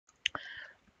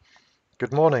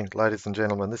Good morning, ladies and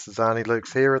gentlemen. This is Arnie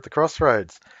Lukes here at the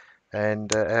Crossroads,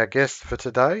 and our guest for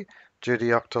today, Judy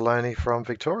Auchterlonie from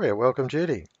Victoria. Welcome,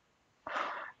 Judy.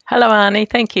 Hello, Arnie.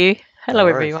 Thank you. No Hello,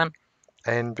 worries. everyone.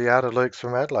 And Beata Lukes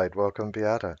from Adelaide. Welcome,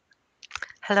 Beata.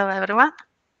 Hello, everyone.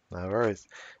 No worries.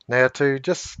 Now, to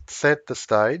just set the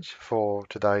stage for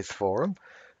today's forum,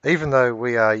 even though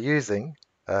we are using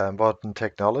modern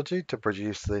technology to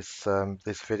produce this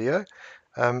video,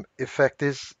 in fact,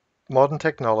 modern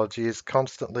technology is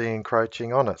constantly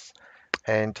encroaching on us,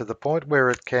 and to the point where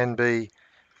it can be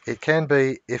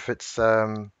if it's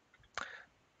uh,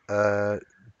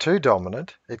 too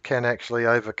dominant, it can actually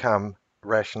overcome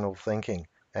rational thinking,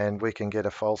 and we can get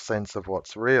a false sense of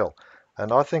what's real.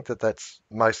 And I think that that's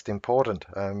most important.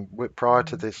 Prior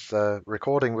to this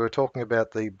recording, we were talking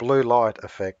about the blue light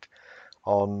effect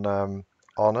on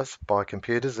on us by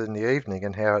computers in the evening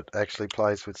and how it actually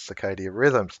plays with circadian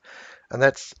rhythms. And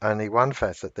that's only one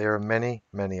facet. There are many,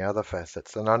 many other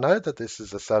facets. And I know that this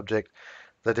is a subject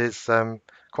that is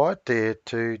quite dear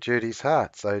to Judy's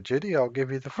heart. So, Judy, I'll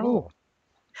give you the floor.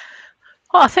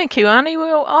 Oh, thank you, Arnie.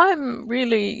 Well, I'm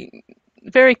really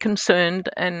very concerned,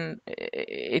 and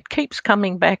it keeps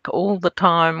coming back all the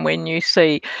time when you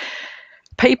see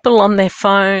people on their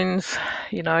phones.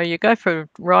 You know, you go for a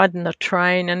ride in the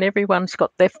train, and everyone's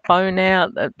got their phone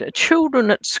out. The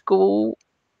children at school,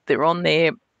 they're on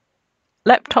their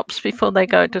laptops before they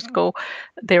go to school,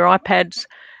 their iPads.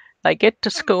 They get to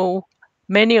school.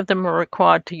 Many of them are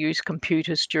required to use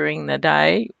computers during the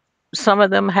day. Some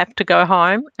of them have to go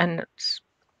home, and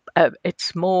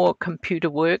it's more computer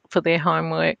work for their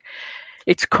homework.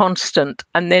 It's constant,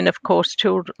 and then of course,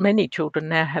 many children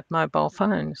now have mobile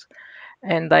phones,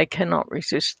 and they cannot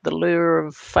resist the lure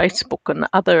of Facebook and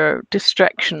other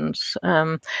distractions.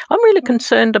 I'm really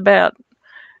concerned about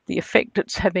the effect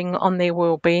it's having on their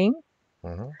well-being,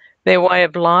 Hmm. their way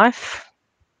of life,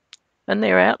 and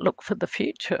their outlook for the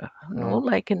future. And Mm. all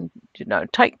they can,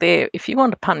 take if you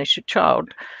want to punish a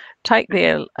child, take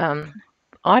their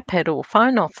iPad or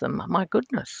phone off them. My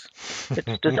goodness,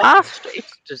 it's disaster.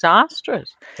 It's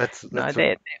disastrous. That's No, that's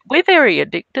a we're very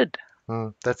addicted,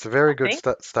 that's a I very good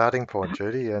think. starting point,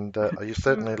 Judy, and you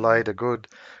certainly Mm. laid a good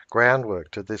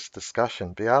groundwork to this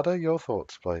discussion. Beata, your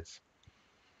thoughts, please.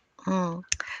 Mm.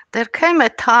 There came a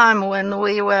time when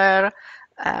we were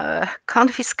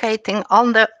confiscating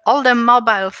all the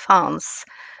mobile phones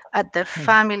at the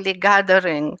family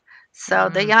gathering. So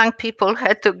the young people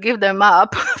had to give them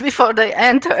up before they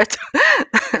entered.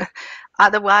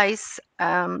 Otherwise,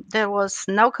 there was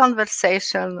no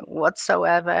conversation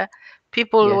whatsoever.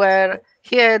 People Yes. were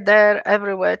here, there,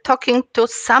 everywhere, talking to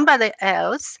somebody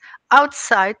else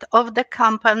outside of the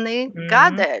company Mm.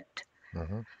 gathered.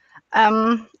 Hmm.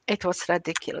 It was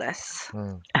ridiculous.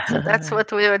 Mm. So that's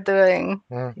what we were doing.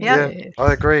 Mm. Yeah. Yeah, Yes.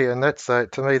 I agree, and that's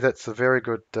to me that's a very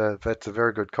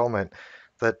good comment.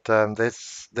 That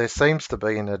there seems to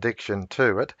be an addiction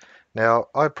to it. Now,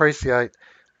 I appreciate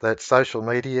that social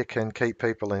media can keep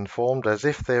people informed as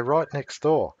if they're right next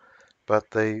door.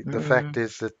 But the fact Mm.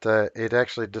 is that it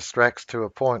actually distracts to a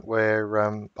point where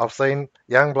I've seen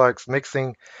young blokes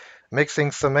mixing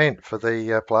cement for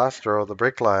the plaster or the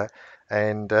bricklayer,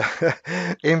 and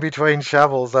in between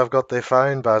shovels, they've got their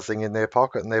phone buzzing in their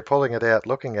pocket and they're pulling it out,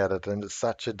 looking at it, and it's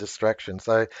such a distraction.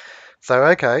 So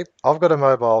okay, I've got a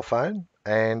mobile phone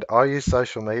and I use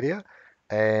social media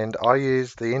and I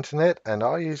use the internet and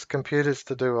I use computers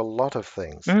to do a lot of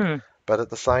things. Mm. But at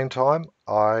the same time,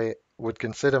 I would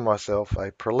consider myself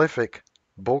a prolific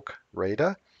book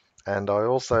reader, and I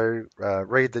also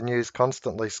read the news,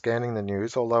 constantly scanning the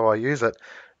news, although I use it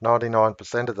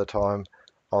 99% of the time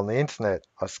on the internet.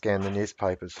 I scan the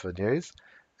newspapers for news,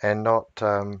 and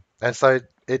so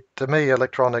to me,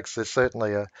 electronics is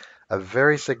certainly a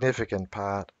very significant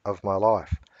part of my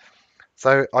life.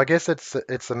 So I guess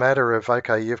it's a matter of,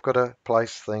 okay, you've got to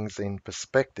place things in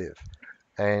perspective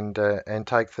and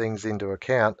take things into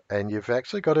account, and you've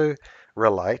actually got to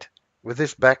relate with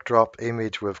this backdrop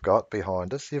image we've got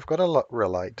behind us. You've got to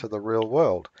relate to the real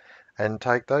world and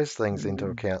take those things into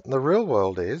Mm. account. And the real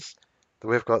world is that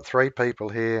we've got three people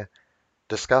here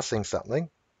discussing something,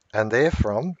 and they're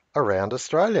from around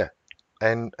Australia.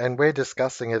 And we're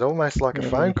discussing it almost like a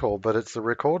phone Yes. call, but it's a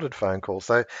recorded phone call.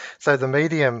 So the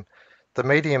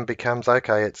medium becomes,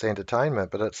 okay, it's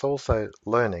entertainment, but it's also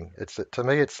learning. To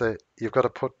me, you've got to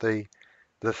put the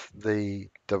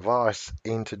device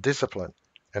into discipline,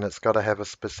 and it's got to have a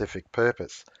specific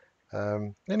purpose.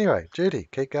 Anyway, Judy,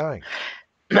 keep going.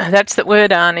 That's the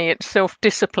word, Arnie. It's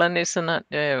self-discipline, isn't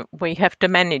it? We have to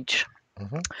manage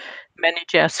Hmm.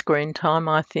 our screen time,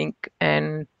 I think,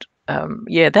 and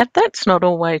yeah, that's not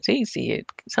always easy.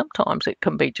 Sometimes it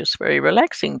can be just very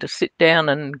relaxing to sit down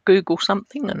and Google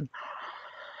something,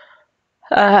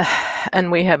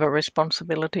 and we have a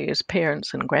responsibility as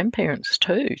parents and grandparents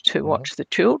too to watch the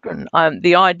children.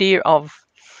 The idea of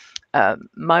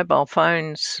mobile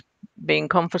phones being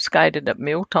confiscated at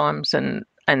meal times and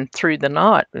through the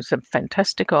night was a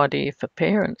fantastic idea for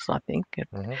parents, I think.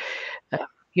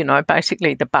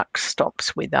 Basically the buck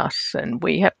stops with us and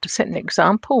we have to set an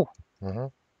example.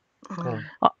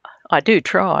 I do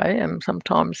try, and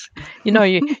sometimes,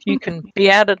 you can be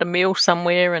out at a meal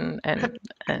somewhere and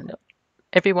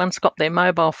everyone's got their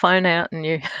mobile phone out and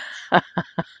you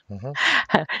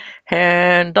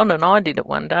and Don and I did it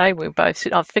one day. We both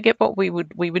said, I forget what we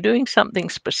were doing something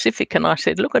specific, and I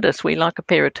said, look at us, we like a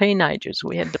pair of teenagers.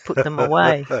 We had to put them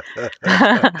away. Good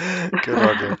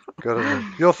on you. Good on you.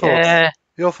 Your thoughts. Yeah.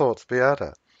 Your thoughts,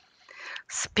 Beata.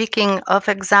 Speaking of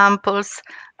examples,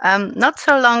 not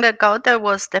so long ago there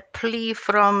was the plea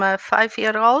from a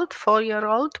 5-year-old,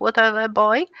 4-year-old, whatever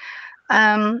boy,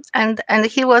 and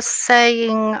he was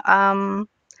saying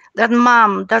that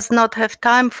mom does not have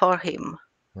time for him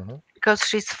because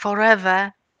she's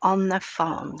forever on the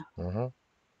phone.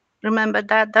 Remember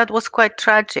that? That was quite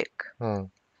tragic.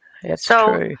 That's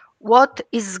So true. what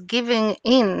is giving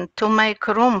in to make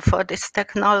room for this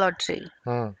technology?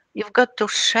 You've got to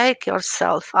shake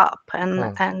yourself up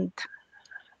and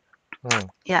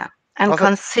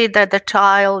consider the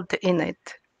child in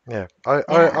it. Yeah,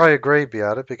 I agree,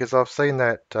 Beata, because I've seen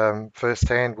that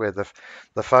firsthand where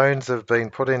the phones have been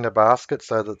put in a basket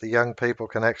so that the young people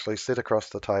can actually sit across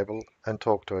the table and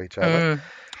talk to each other.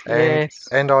 Yes.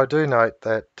 And I do note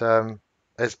that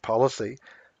as policy,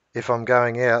 if I'm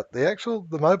going out,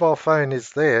 the mobile phone is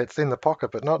there, it's in the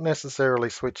pocket, but not necessarily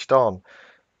switched on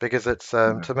because it's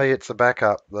to me it's a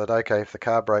backup that okay, if the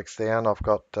car breaks down, I've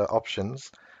got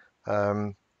options.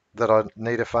 That I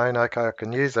need a phone, okay, I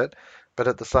can use it. But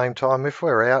at the same time, if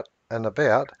we're out and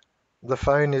about, the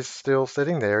phone is still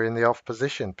sitting there in the off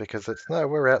position because no,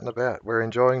 we're out and about, we're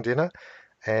enjoying dinner,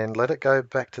 and let it go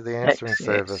back to the answering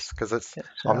service because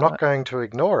I'm not going to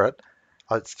ignore it.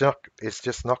 It's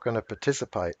just not going to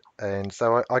participate. And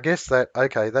so I guess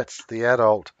okay, that's the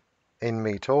adult in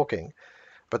me talking.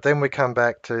 But then we come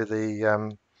back to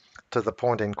the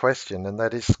point in question, and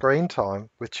that is screen time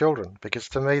with children, because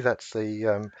to me that's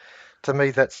the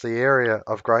area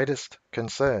of greatest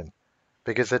concern,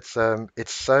 because it's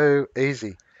so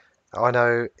easy. I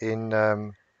know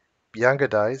in younger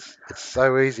days, it's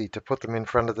so easy to put them in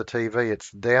front of the TV.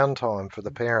 It's downtime for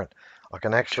the parent. I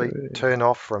can actually turn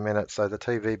off for a minute so the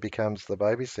TV becomes the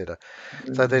babysitter.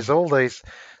 So there's all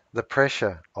the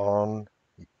pressure on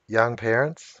young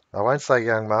parents. I won't say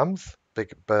young mums,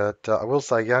 but I will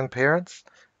say young parents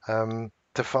to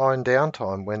find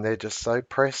downtime when they're just so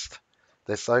pressed.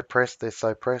 They're so pressed, they're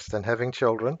so pressed, and having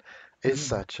children is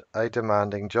such a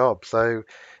demanding job. So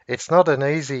it's not an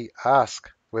easy ask.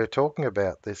 We're talking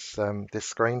about this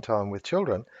screen time with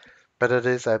children, but it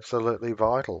is absolutely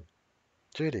vital.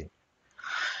 Judy.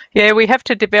 Yeah, we have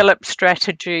to develop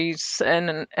strategies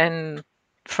and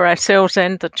for ourselves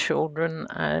and the children,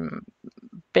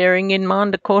 bearing in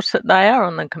mind, of course, that they are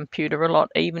on the computer a lot,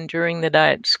 even during the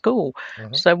day at school.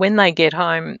 So when they get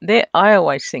home, I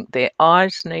always think their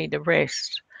eyes need a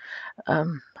rest.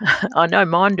 I know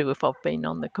mine do if I've been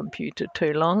on the computer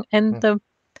too long, and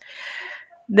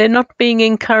they're not being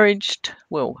encouraged.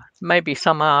 Well, maybe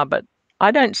some are, but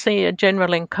I don't see a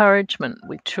general encouragement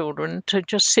with children to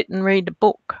just sit and read a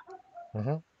book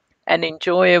and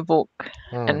enjoy a book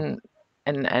and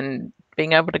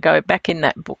being able to go back in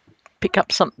that book, pick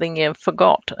up something you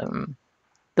forgot.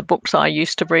 The books I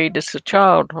used to read as a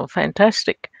child were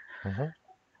fantastic. A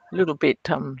little bit,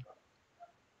 I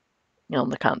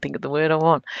can't think of the word I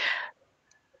want.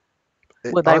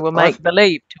 Well, they were make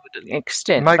believe to an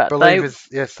extent, Make but believe is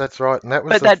yes, that's right, and that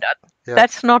was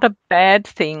that's not a bad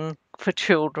thing for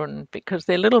children because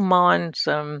their little minds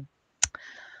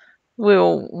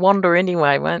will wander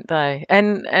anyway, won't they?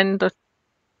 And the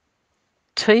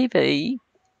TV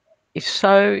is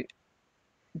so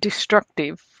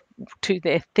destructive to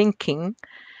their thinking.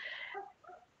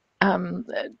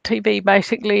 TV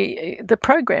basically, the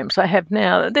programs they have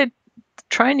now, they're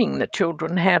training the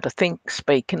children how to think,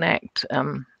 speak, and act.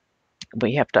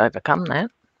 We have to overcome that.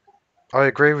 I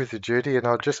agree with you, Judy, and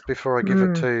before I give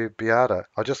it to Beata,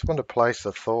 I just want to place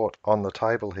a thought on the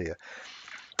table here.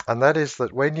 And that is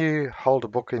that when you hold a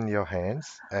book in your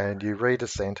hands and you read a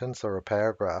sentence or a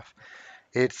paragraph,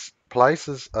 it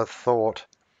places a thought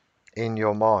in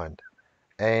your mind.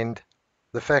 And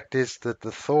the fact is that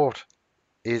the thought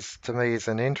to me, is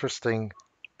an interesting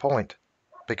point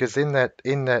because in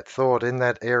that thought, in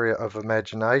that area of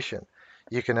imagination,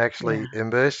 you can Yeah. actually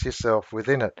immerse yourself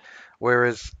within it.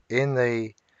 Whereas in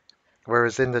the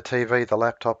TV, the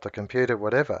laptop, the computer,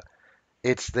 whatever,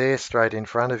 it's there straight in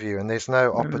front of you, and there's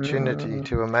no opportunity Mm,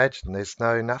 to imagine. There's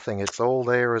no nothing. It's all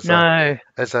there no.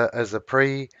 as a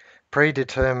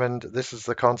predetermined. This is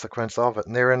the consequence of it,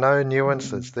 and there are no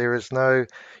nuances. Mm, There is no.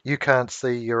 You can't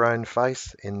see your own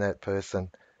face in that person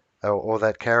or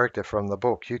that character from the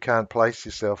book. You can't place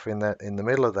yourself in the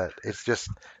middle of that. It's just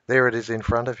there. It is in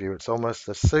front of you. It's almost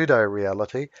a pseudo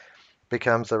reality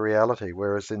becomes a reality,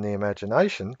 whereas in the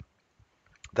imagination,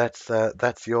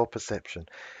 that's your perception.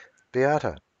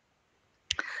 Beata.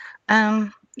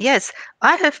 Yes,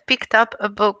 I have picked up a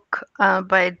book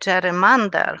by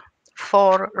Gerrymander,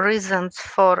 Four Reasons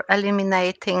for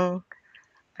Eliminating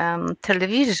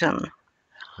Television.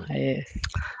 yes.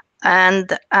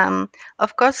 And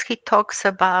of course, he talks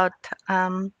about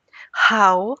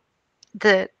how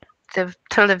the, the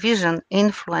television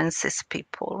influences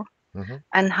people Hmm.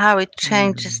 and how it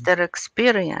changes Mm, their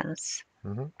experience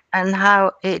Hmm. and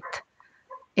how it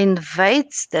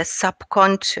invades the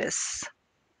subconscious,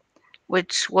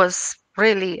 which was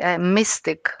really a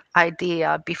mystic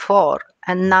idea before,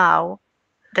 and now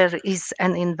there is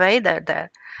an invader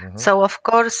there. Hmm. So, of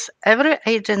course, every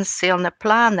agency on the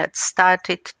planet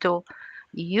started to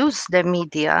use the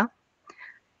media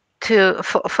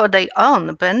for their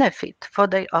own benefit, for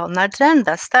their own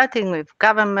agenda, starting with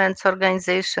governments,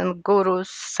 organizations, gurus,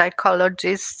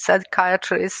 psychologists,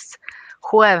 psychiatrists,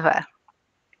 whoever.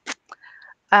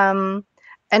 Um,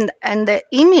 and the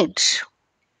image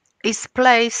is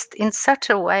placed in such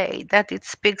a way that it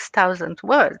speaks thousand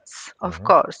words, of Hmm.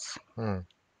 course. Hmm.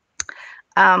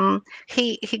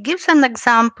 He gives an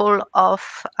example of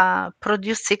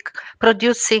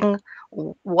producing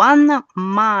one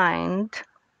mind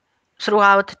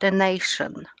throughout the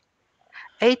nation.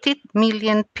 80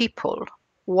 million people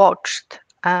watched,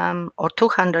 or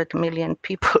 200 million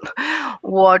people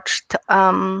watched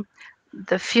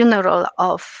the funeral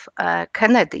of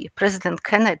Kennedy, President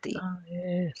Kennedy, oh,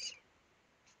 yes.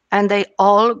 and they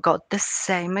all got the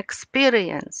same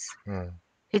experience. Hmm.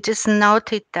 He just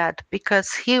noted that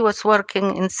because he was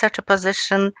working in such a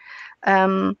position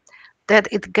um, that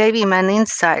it gave him an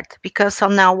insight. Because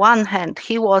on the one hand,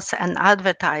 he was an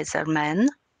advertiser man,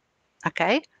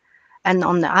 okay, and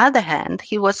on the other hand,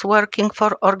 he was working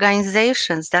for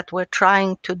organizations that were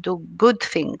trying to do good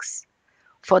things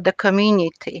for the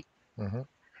community. Hmm.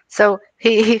 So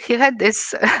he had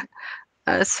this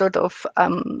sort of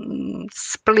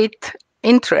split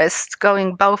interest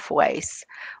going both ways.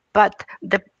 But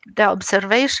the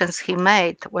observations he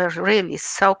made were really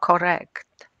so correct.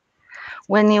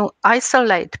 When you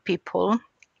isolate people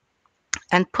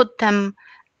and put them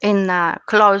in a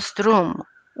closed room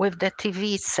with the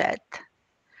TV set,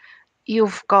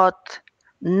 you've got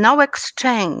no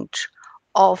exchange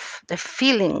of the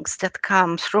feelings that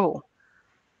come through.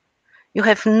 You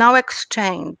have no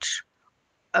exchange,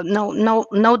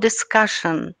 no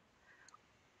discussion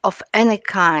of any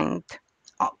kind,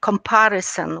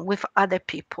 comparison with other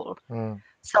people. Hmm.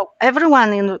 So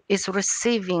everyone is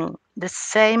receiving the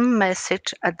same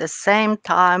message at the same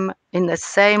time in the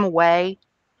same way,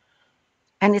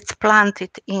 and it's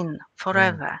planted in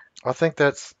Hmm. forever. I think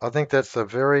that's a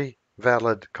very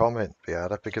valid comment,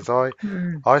 Beata, because I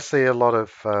Mm, I see a lot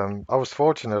of I was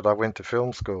fortunate I went to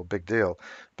film school, big deal.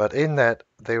 But in that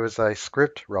there was a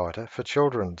script writer for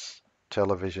children's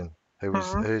television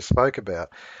Mhm. who spoke about,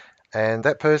 and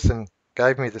that person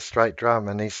gave me the straight drum,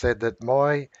 and he said that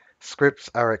my scripts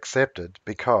are accepted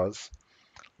because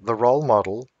the role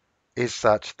model is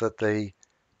such that the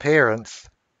parents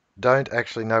don't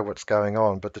actually know what's going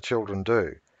on, but the children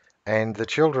do. And the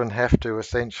children have to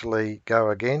essentially go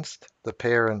against the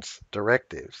parents'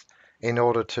 directives in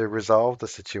order to resolve the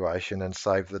situation and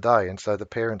save the day. And so the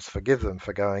parents forgive them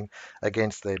for going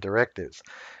against their directives.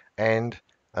 And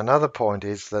another point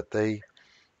is that the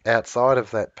outside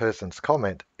of that person's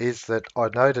comment is that I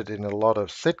noted in a lot of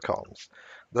sitcoms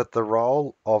that the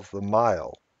role of the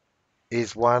male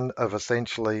is one of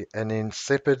essentially an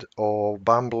insipid or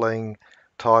bumbling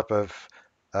type of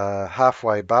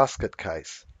halfway basket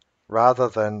case rather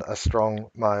than a strong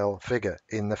male figure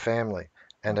in the family.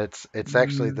 And it's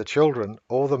actually mm. the children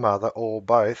or the mother or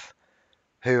both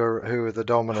who are the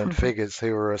dominant figures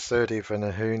who are assertive and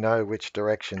who know which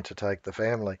direction to take the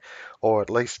family, or at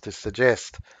least to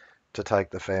suggest to take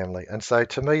the family. And so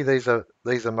to me these are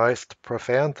most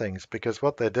profound things because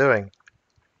what they're doing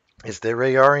is they're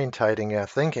reorientating our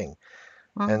thinking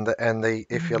Mm. and the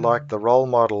if you like Mm, the role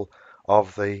model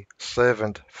of the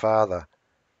servant father,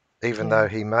 even though yeah.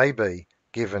 he may be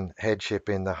given headship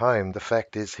in the home. The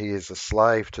fact is he is a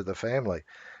slave to the family,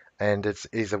 and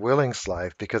he's a willing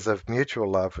slave because of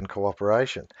mutual love and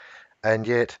cooperation. And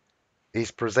yet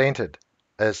he's presented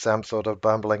as some sort of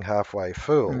bumbling halfway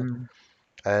fool. Mm.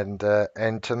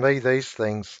 And to me, these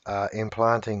things are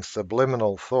implanting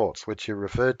subliminal thoughts, which you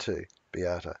referred to,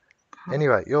 Beata.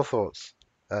 Anyway, your thoughts,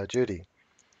 Judy.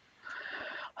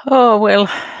 Oh, well,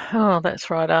 that's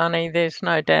right, Arnie. There's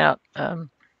no doubt.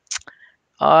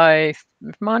 I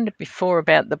reminded before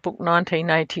about the book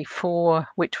 1984,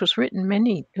 which was written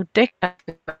many decades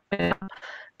ago,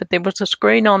 but there was a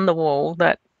screen on the wall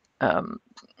that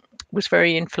was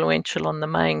very influential on the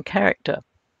main character.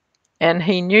 And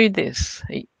he knew this.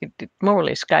 It more or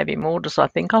less gave him orders, I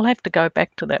think. I'll have to go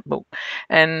back to that book.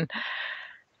 And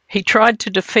he tried to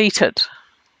defeat it,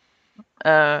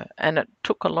 and it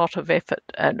took a lot of effort.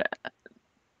 And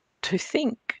to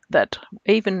think that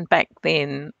even back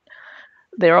then,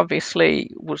 there obviously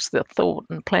was the thought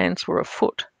and plans were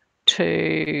afoot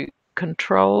to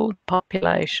control the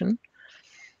population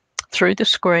through the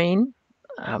screen.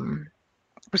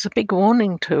 Was a big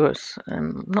warning to us.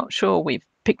 I'm not sure we've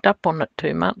picked up on it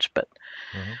too much, but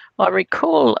I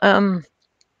recall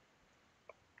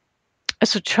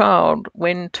as a child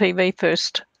when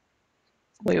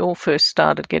we all first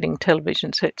started getting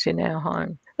television sets in our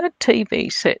home, that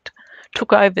TV set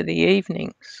took over the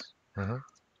evenings.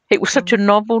 It was such a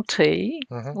novelty.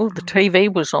 Well, the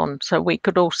TV was on, so we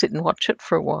could all sit and watch it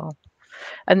for a while.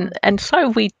 And so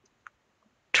we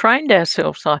trained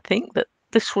ourselves, I think, that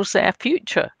this was our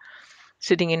future,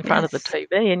 sitting in front of the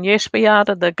TV. And yes,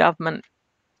 Beata, the government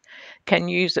can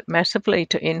use it massively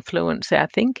to influence our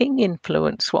thinking,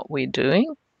 influence what we're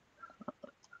doing.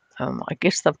 I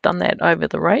guess they've done that over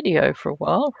the radio for a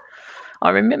while.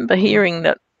 I remember hearing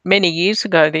that many years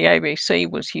ago the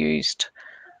ABC was used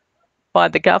by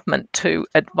the government to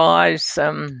advise,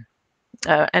 and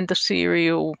the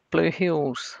serial Blue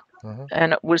Hills.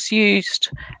 And it was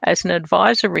used as an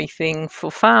advisory thing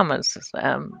for farmers,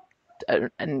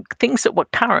 and things that were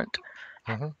current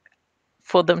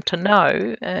for them to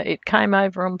know. It came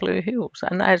over on Blue Hills,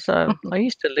 and as I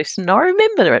used to listen, I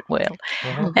remember it well.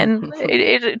 And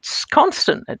it's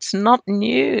constant. It's not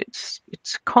new. It's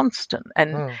constant,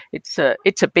 and it's a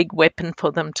big weapon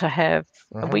for them to have.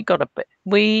 And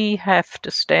we have to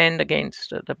stand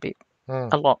against it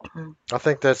a lot. I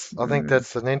think that's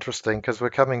an interesting, because we're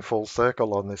coming full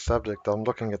circle on this subject. I'm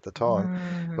looking at the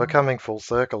time. We're coming full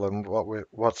circle, and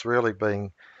what's really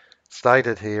being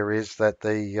stated here is that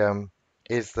the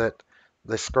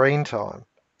screen time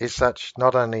is such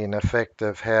not only an effect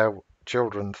of how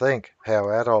children think, how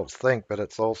adults think, but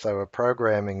it's also a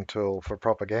programming tool for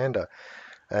propaganda,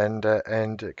 and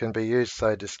it can be used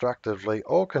so destructively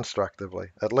or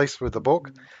constructively. At least with the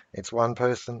book, it's one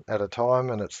person at a time,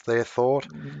 and it's their thought,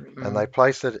 and they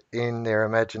place it in their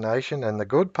imagination. And the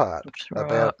good part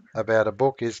Right. about a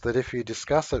book is that if you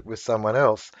discuss it with someone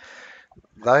else,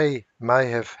 they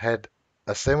may have had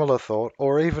a similar thought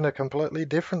or even a completely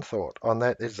different thought on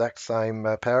that exact same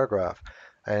paragraph.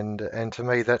 And to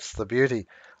me, that's the beauty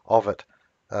of it.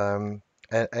 And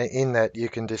in that you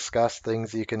can discuss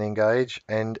things, you can engage,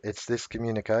 and it's this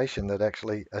communication that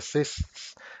actually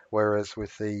assists. Whereas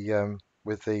with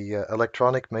the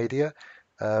electronic media,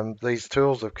 these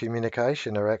tools of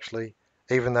communication are actually,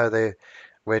 even though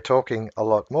we're talking a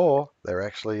lot more, they're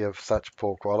actually of such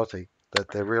poor quality that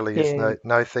there really is Yeah.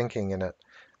 no thinking in it.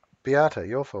 Beata,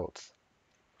 your thoughts?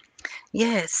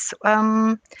 Yes.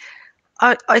 I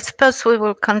suppose we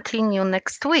will continue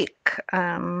next week.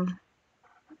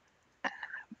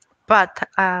 But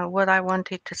what I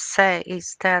wanted to say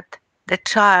is that the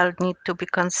child need to be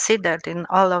considered in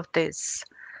all of this,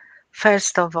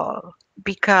 first of all,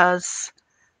 because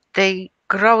they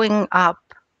growing up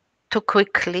too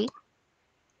quickly.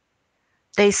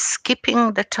 They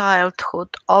skipping the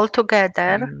childhood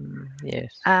altogether.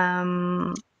 Yes.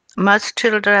 Most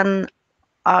children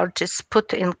are just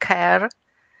put in care,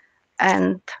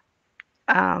 and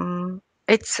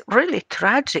it's really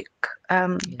tragic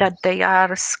that they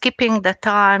are skipping the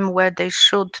time where they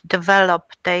should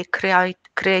develop their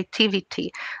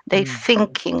creativity, their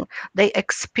thinking, their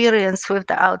experience with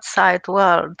the outside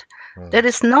world. There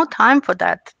is no time for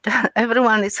that.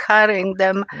 Everyone is hiring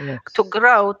them to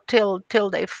grow till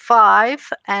they're 5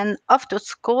 and off to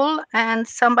school, and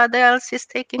somebody else is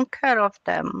taking care of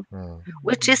them,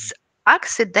 which is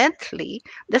accidentally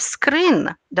the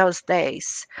screen those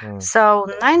days. So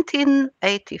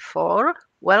 1984,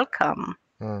 welcome.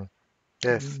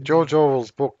 Yes, George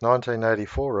Orwell's book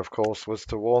 1984, of course, was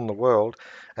to warn the world,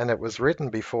 and it was written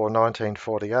before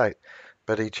 1948.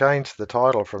 but he changed the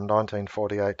title from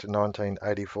 1948 to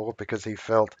 1984 because he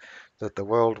felt that the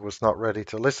world was not ready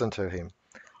to listen to him.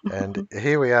 And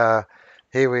here we are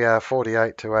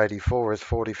 48 to 84 is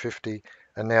 40, 50,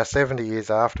 and now 70 years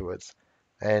afterwards.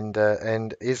 And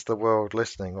is the world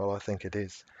listening? Well, I think it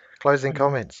is. Closing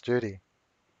comments, Judy.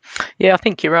 Yeah, I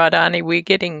think you're right, Arnie.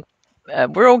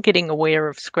 We're all getting aware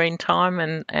of screen time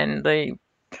and the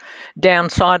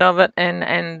downside of it,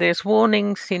 and there's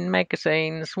warnings in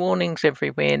magazines, warnings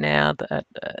everywhere now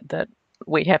that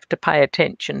we have to pay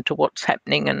attention to what's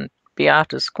happening. And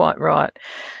Beata's quite right.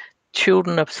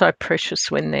 Children are so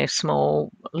precious when they're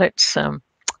small. Let's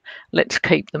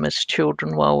keep them as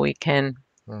children while we can.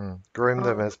 Groom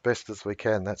them as best as we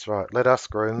can. That's right. Let us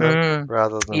groom them Mm,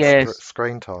 rather than yes,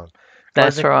 screen time.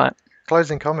 that's right.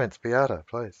 Closing comments, Beata,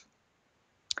 please.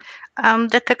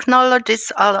 The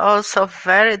technologies are also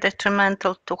very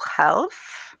detrimental to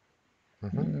health.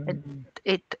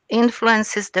 It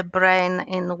influences the brain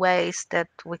in ways that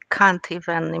we can't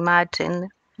even imagine,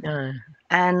 No.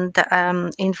 and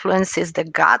influences the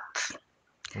gut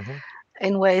hmm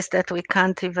in ways that we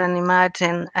can't even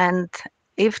imagine. And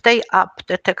if they up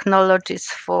the technologies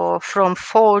from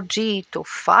 4G to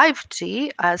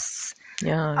 5G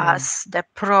Yeah. as the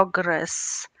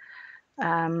progress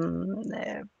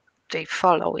the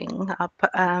following up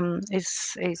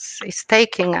is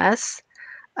taking us,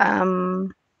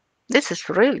 this is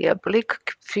really a bleak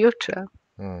future.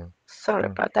 Mm. Sorry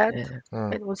Mm. about that. Yeah.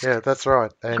 Mm. It was Yeah, that's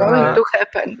right. And going Right. to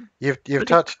happen. you've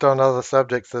touched on other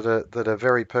subjects that are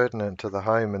very pertinent to the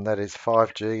home, and that is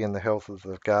 5G and the health of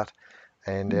the gut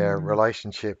and our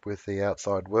relationship with the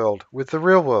outside world, with the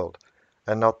real world,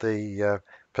 and not the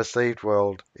perceived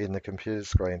world in the computer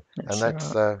screen. And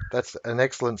That's right. that's an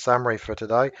excellent summary for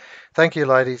today. Thank you,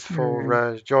 ladies,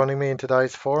 for joining me in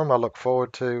today's forum. I look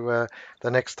forward to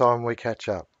the next time we catch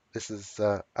up. This is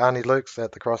Arnie Lukes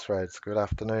at the Crossroads. Good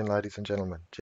afternoon, ladies and gentlemen.